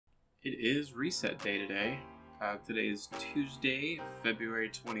It is reset day today. Today is Tuesday,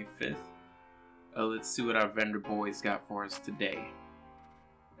 February 25th. Let's see what our vendor boys got for us today.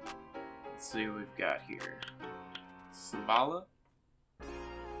 Let's see what we've got here. Savala.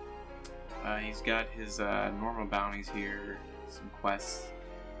 He's got his normal bounties here, some quests,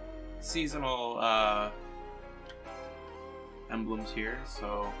 seasonal emblems here.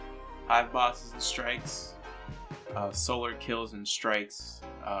 So, hive bosses and strikes, solar kills and strikes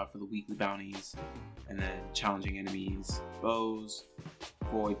for the weekly bounties, and then challenging enemies, bows,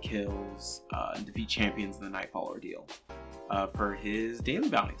 void kills, and defeat champions in the Nightfall ordeal for his daily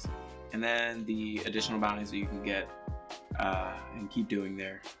bounties. And then the additional bounties that you can get and keep doing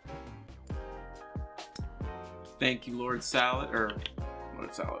there. Thank you, Lord Saladin,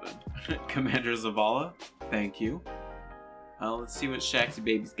 Commander Zavala. Thank you. Let's see what Shaxi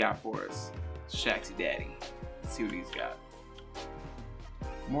Baby's got for us. Shaxi Daddy. Let's see what he's got.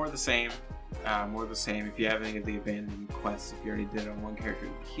 More of the same. More of the same. If you have any of the abandoned quests, if you already did it on one character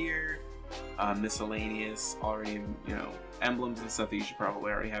here, miscellaneous, already, you know, emblems and stuff that you should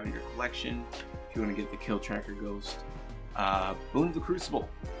probably already have in your collection. If you want to get the Kill Tracker Ghost, Boon of the Crucible.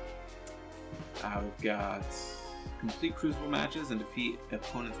 We've got complete Crucible matches and defeat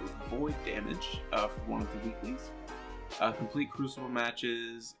opponents with void damage for one of the weeklies. Complete Crucible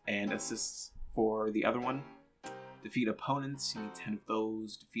matches and assists for the other one. Defeat opponents, you need 10 of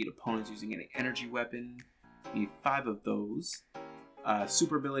those. Defeat opponents using any energy weapon, you need 5 of those.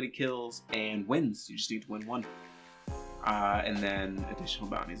 Super ability kills and wins, you just need to win 1. And then additional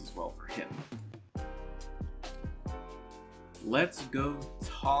bounties as well for him. Let's go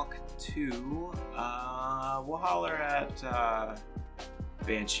talk to, we'll holler at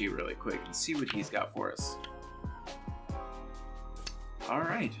Banshee really quick and see what he's got for us.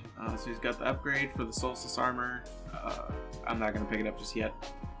 Alright, so he's got the upgrade for the Solstice armor. I'm not going to pick it up just yet.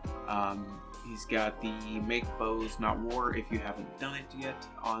 He's got the Make Bows Not War if you haven't done it yet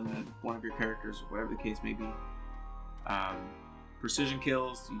on one of your characters, or whatever the case may be. Precision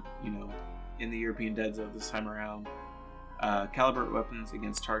kills, you know, in the European Dead Zone this time around. Calibrate weapons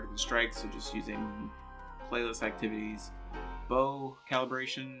against targeted strikes, so just using playlist activities. Bow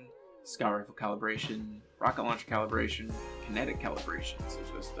calibration, scout rifle calibration, rocket launcher calibration, kinetic calibration. So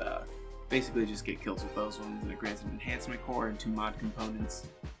just basically just get kills with those ones, and it grants an enhancement core and 2 mod components,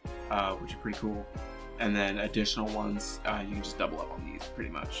 which are pretty cool. And then additional ones, you can just double up on these pretty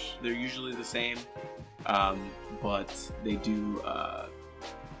much. They're usually the same, but they do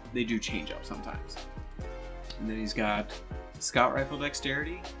change up sometimes. And then he's got Scout Rifle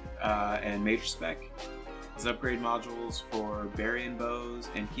Dexterity and Major Spec. His upgrade modules for Barian Bows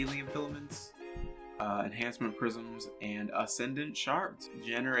and Helium Filaments, Enhancement Prisms, and Ascendant Shards.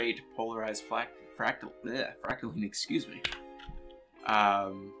 Generate Polarized Fractaline, excuse me.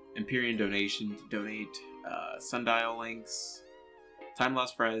 Empyrean Donation to donate Sundial Links, Time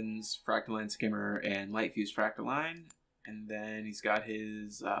Lost Friends, Fractaline Skimmer, and Light Fuse Fractaline. And then he's got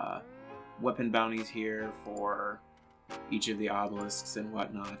his weapon bounties here for each of the obelisks and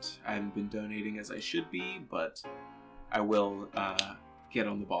whatnot. I haven't been donating as I should be, but I will get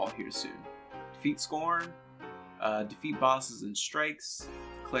on the ball here soon. Defeat Scorn, defeat bosses and strikes,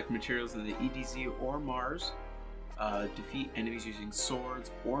 collect materials in the EDZ or Mars, defeat enemies using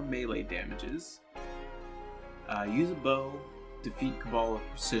swords or melee damages, use a bow, defeat Cabal with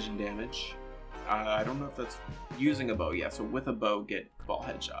precision damage. I don't know if that's using a bow, yeah, so with a bow get Cabal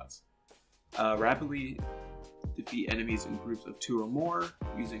headshots. Rapidly defeat enemies in groups of 2 or more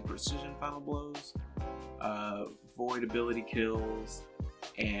using precision final blows, void ability kills,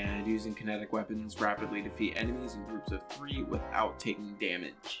 and using kinetic weapons rapidly defeat enemies in groups of 3 without taking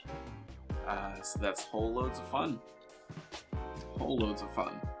damage. So that's whole loads of fun. Whole loads of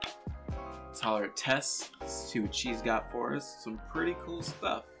fun. Let's holler at Tess, see what she's got for us. Some pretty cool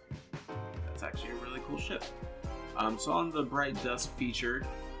stuff. That's actually a really cool ship. So on the Bright Dust featured,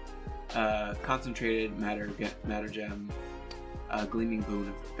 Concentrated Matter Gem, Gleaming Boon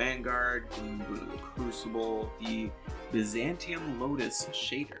of the Vanguard, Gleaming Boon of the Crucible, the Byzantium Lotus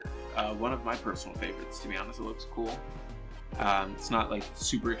Shader. One of my personal favorites, to be honest. It looks cool. It's not like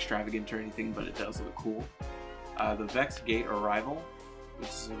super extravagant or anything, but it does look cool. The Vex Gate Arrival, which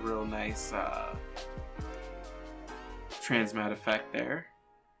is a real nice transmat effect there.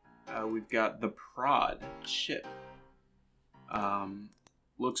 We've got the Prod ship.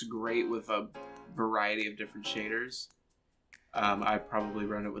 Looks great with a variety of different shaders. I'd probably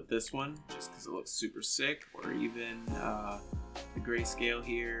run it with this one just because it looks super sick, or even the grayscale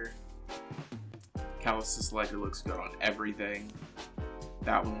here. Callisto Selector looks good on everything.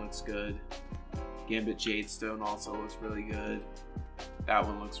 That one looks good. Gambit Jadestone also looks really good. that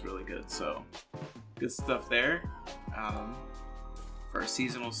one looks really good. So good stuff there. For our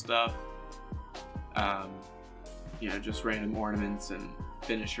seasonal stuff, you know, just random ornaments and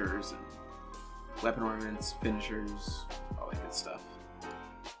finishers and weapon ornaments, finishers, all that good stuff.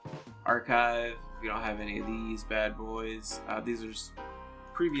 Archive, if you don't have any of these bad boys, these are just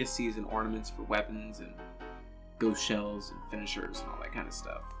previous season ornaments for weapons and ghost shells and finishers and all that kind of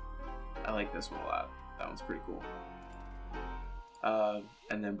stuff. I like this one a lot. That one's pretty cool.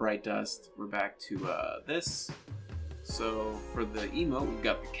 And then Bright Dust, we're back to this. So for the emote, we've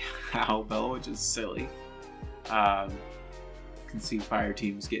got the cowbell, which is silly. You can see fire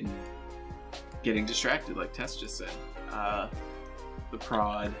teams getting distracted, like Tess just said. The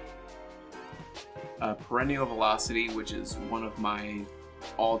prod, Perennial Velocity, which is one of my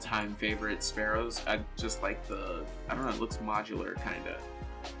all-time favorite sparrows. I just like I don't know, it looks modular, kind of.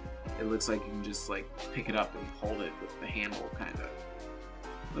 It looks like you can just like pick it up and hold it with the handle, kind of.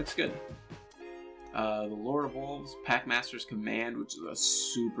 Looks good. The Lord of Wolves, Packmaster's Command, which is a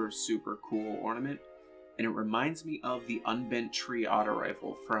super cool ornament. And it reminds me of the Unbent Tree auto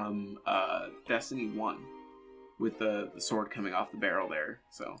rifle from Destiny 1 with the sword coming off the barrel there.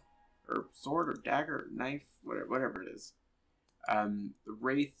 So, or sword or dagger or knife, whatever it is.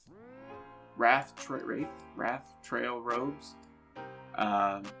 The Wrath Trail robes.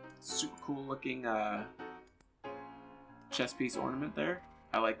 Super cool looking chest piece ornament there.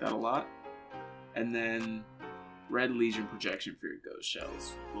 I like that a lot. And then Red Legion projection for your ghost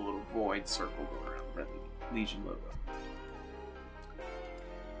shells. The little void circle going around the Red Legion logo.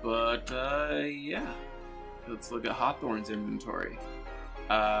 But yeah, let's look at Hawthorne's inventory.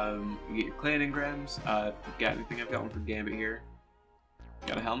 You get your clan engrams. If you've got anything, I've got one for Gambit here.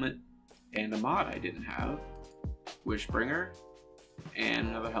 Got a helmet and a mod I didn't have. Wishbringer and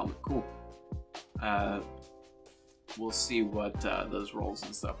another helmet. Cool. We'll see what those rolls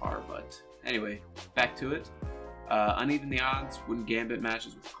and stuff are, but anyway, back to it. Uneven the odds when Gambit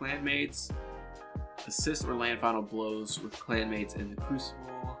matches with clanmates. Assist or land final blows with clanmates in the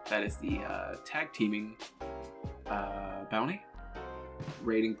Crucible. That is the tag teaming bounty.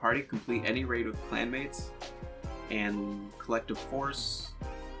 Raiding party, complete any raid with clanmates. And collective force,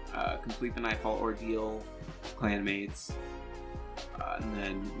 complete the Nightfall Ordeal, clanmates. And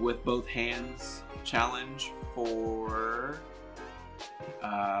then with both hands, challenge for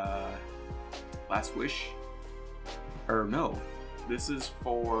Last Wish. Or no, this is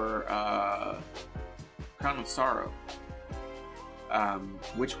for Crown of Sorrow.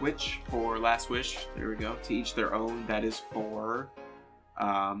 Witch for Last Wish. There we go. To each their own. That is for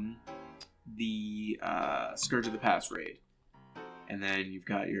the Scourge of the Past raid. And then you've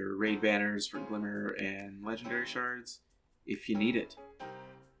got your raid banners for Glimmer and Legendary Shards if you need it.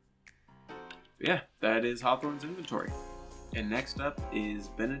 But yeah, that is Hawthorne's inventory. And next up is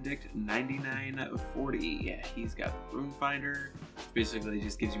Benedict 9940. Yeah, he's got the Rune Finder, which basically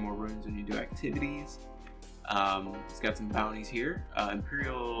just gives you more runes when you do activities. He's got some bounties here.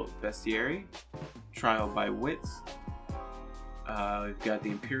 Imperial Bestiary, Trial by Wits. We've got the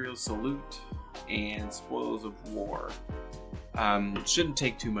Imperial Salute and Spoils of War. Shouldn't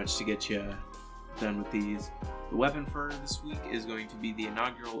take too much to get you done with these. The weapon for this week is going to be the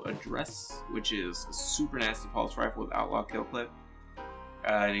Inaugural Address, which is a super nasty pulse rifle with outlaw kill clip.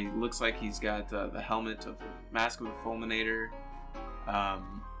 And he looks like he's got the helmet of the Mask of the Fulminator,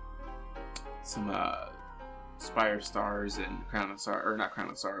 some Spire Stars and Crown of Sorrow, or not Crown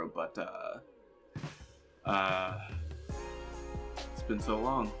of Sorrow, but it's been so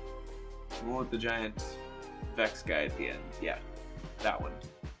long. The one with the giant Vex guy at the end. Yeah, that one.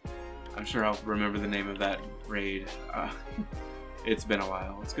 I'm sure I'll remember the name of that raid. It's been a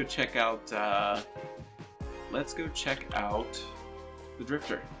while. Let's go check out the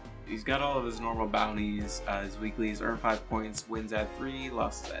Drifter. He's got all of his normal bounties. His weeklies: earn 5 points, wins at 3,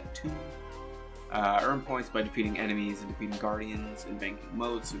 losses at 2. Earn points by defeating enemies and defeating guardians in banking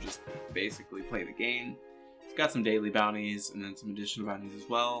mode, so just basically play the game. He's got some daily bounties and then some additional bounties as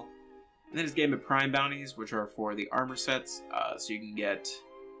well. And then his Gambit Prime bounties, which are for the armor sets, so you can get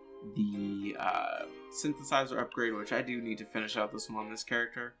the synthesizer upgrade, which I do need to finish out this one on this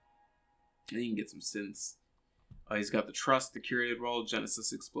character. And you can get some synths. He's got the Trust, the Curated Roll,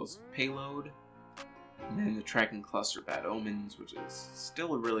 Genesis Explosive Payload, and then the Tracking Cluster Bad Omens, which is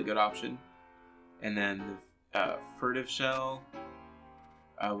still a really good option. And then the Furtive Shell,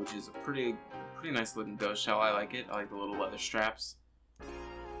 which is a pretty nice looking ghost shell. I like it. I like the little leather straps.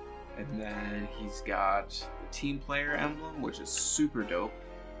 And then he's got the Team Player emblem, which is super dope.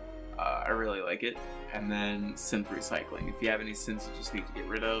 I really like it. And then synth recycling. If you have any synths you just need to get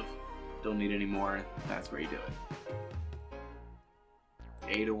rid of, don't need any more, that's where you do it.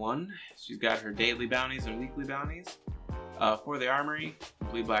 A-1. She's got her daily bounties and weekly bounties. For the armory,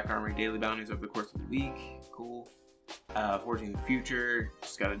 complete black armory daily bounties over the course of the week. Cool. Forging the future,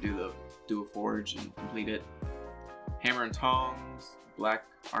 just gotta do a forge and complete it. Hammer and tongs, black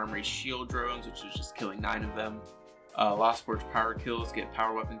armory shield drones, which is just killing 9 of them. Lost forge power kills, get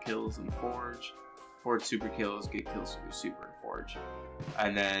power weapon kills in the forge. Forge super kills, get kills through super and forge.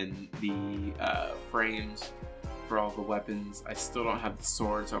 And then the frames for all the weapons. I still don't have the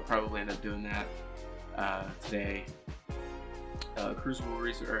sword, so I'll probably end up doing that today. Crucible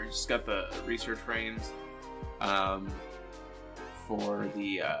research, just got the research frames for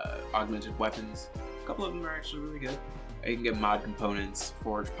the augmented weapons. A couple of them are actually really good. You can get mod components,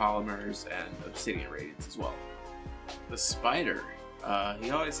 forge polymers, and obsidian radiants as well. The spider, he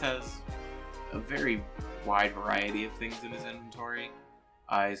always has a very wide variety of things in his inventory.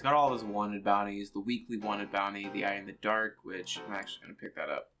 He's got all his wanted bounties, the weekly wanted bounty, the Eye in the Dark, which I'm actually going to pick that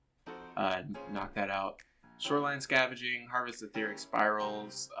up and knock that out. Shoreline scavenging, harvest etheric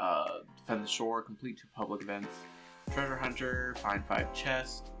spirals, defend the shore, complete 2 public events, treasure hunter, find 5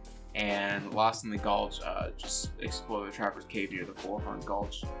 chests, and Lost in the Gulch, just explore the Trapper's Cave near the Fourhorn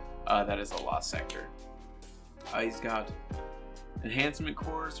Gulch. That is a lost sector. He's got enhancement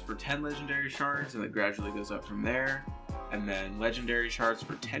cores for 10 legendary shards, and it gradually goes up from there. And then legendary shards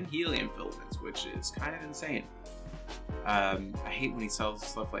for 10 helium filaments, which is kind of insane. I hate when he sells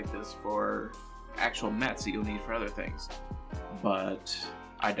stuff like this for actual mets that you'll need for other things, but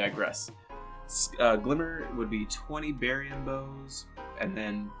I digress. Glimmer would be 20 barium bows, and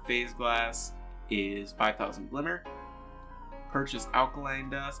then phase glass is 5,000 glimmer. Purchase alkaline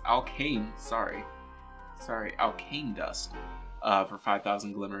dust, alkane dust for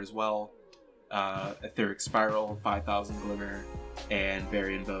 5,000 glimmer as well. Etheric spiral 5,000 glimmer, and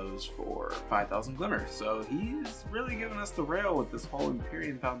barium bows for 5,000 glimmer. So he's really giving us the rail with this whole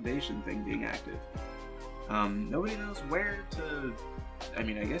Empyrean Foundation thing being active. Nobody knows where to. I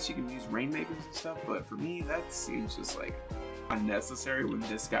mean, I guess you can use rainmakers and stuff, but for me, that seems just like unnecessary when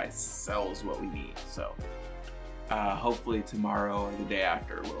this guy sells what we need. So hopefully tomorrow or the day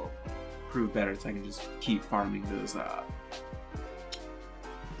after will prove better, so I can just keep farming those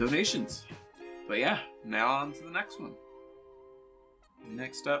donations. But yeah, now on to the next one.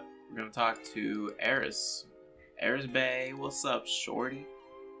 Next up, we're going to talk to Eris. Eris Bay, what's up, shorty?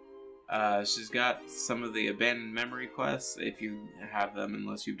 She's got some of the abandoned memory quests, if you have them,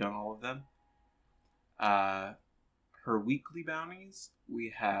 unless you've done all of them. Her weekly bounties,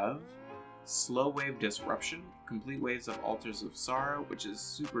 we have Slow Wave Disruption, complete waves of Altars of Sorrow, which is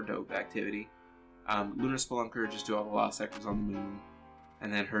super dope activity. Lunar Spelunker, just do all the lost sectors on the moon.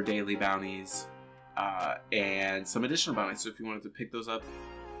 And then her daily bounties, and some additional bounties. So if you wanted to pick those up,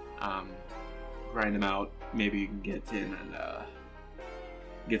 grind them out, maybe you can get in and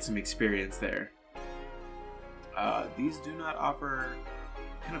get some experience there. These do not offer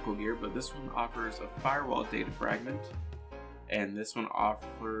pinnacle gear, but this one offers a firewall data fragment, and this one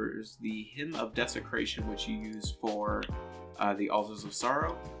offers the Hymn of Desecration, which you use for the Altars of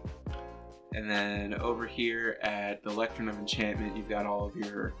Sorrow. And then over here at the Lectern of Enchantment, you've got all of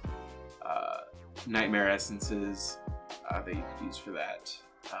your Nightmare Essences that you could use for that.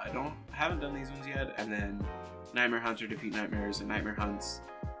 Haven't done these ones yet. And then Nightmare Hunter, defeat nightmares and nightmare hunts,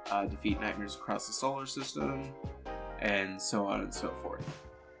 defeat nightmares across the solar system, and so on and so forth.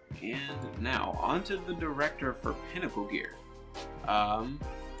 And now onto the director for pinnacle gear.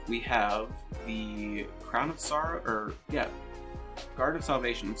 We have the Crown of Sorrow, or yeah, Guard of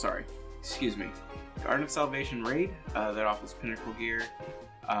Salvation. I'm sorry. Excuse me. Guard of Salvation raid that offers pinnacle gear.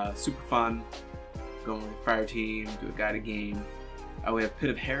 Super fun. Going with Fire Team, do a guided game. We have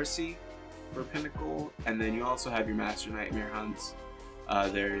Pit of Heresy for pinnacle, and then you also have your Master Nightmare hunts.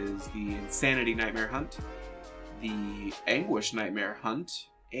 There is the Insanity Nightmare Hunt, the Anguish Nightmare Hunt,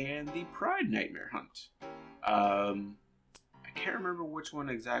 and the Pride Nightmare Hunt. I can't remember which one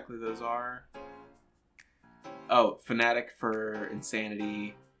exactly those are. Oh, Fanatic for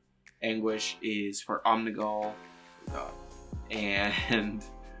Insanity. Anguish is for Omnigul, and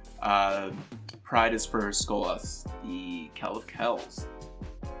Pride is for Skolas, the Kell of Kells.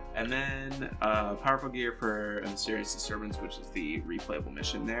 And then Powerful Gear for Mysterious Disturbance, which is the replayable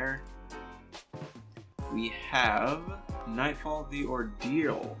mission there. We have Nightfall the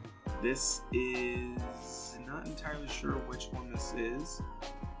Ordeal. This is not entirely sure which one this is.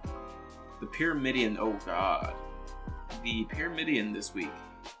 The Pyramidion, oh god. The Pyramidion this week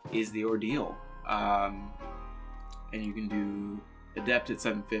is the Ordeal. And you can do Adept at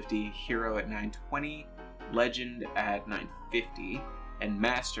 750, Hero at 920, Legend at 950, and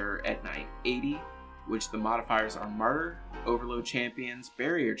Master at 980. which the modifiers are Martyr, Overload Champions,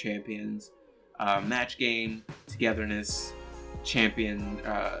 Barrier Champions, Match Gain, Togetherness, Champion,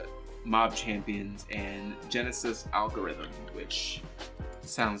 Mob Champions, and Genesis Algorithm, which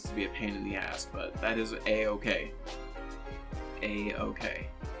sounds to be a pain in the ass, but that is A-okay. A-okay.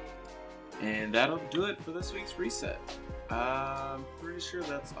 And that'll do it for this week's reset. I'm pretty sure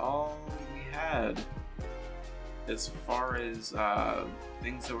that's all we had as far as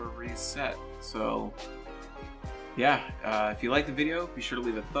things that were reset. So yeah, if you liked the video, be sure to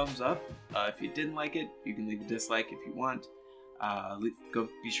leave a thumbs up. If you didn't like it, you can leave a dislike if you want.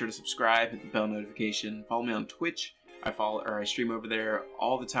 Be sure to subscribe, hit the bell notification. Follow me on Twitch. I stream over there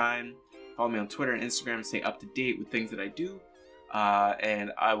all the time. Follow me on Twitter and Instagram to stay up to date with things that I do.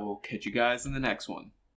 And I will catch you guys in the next one.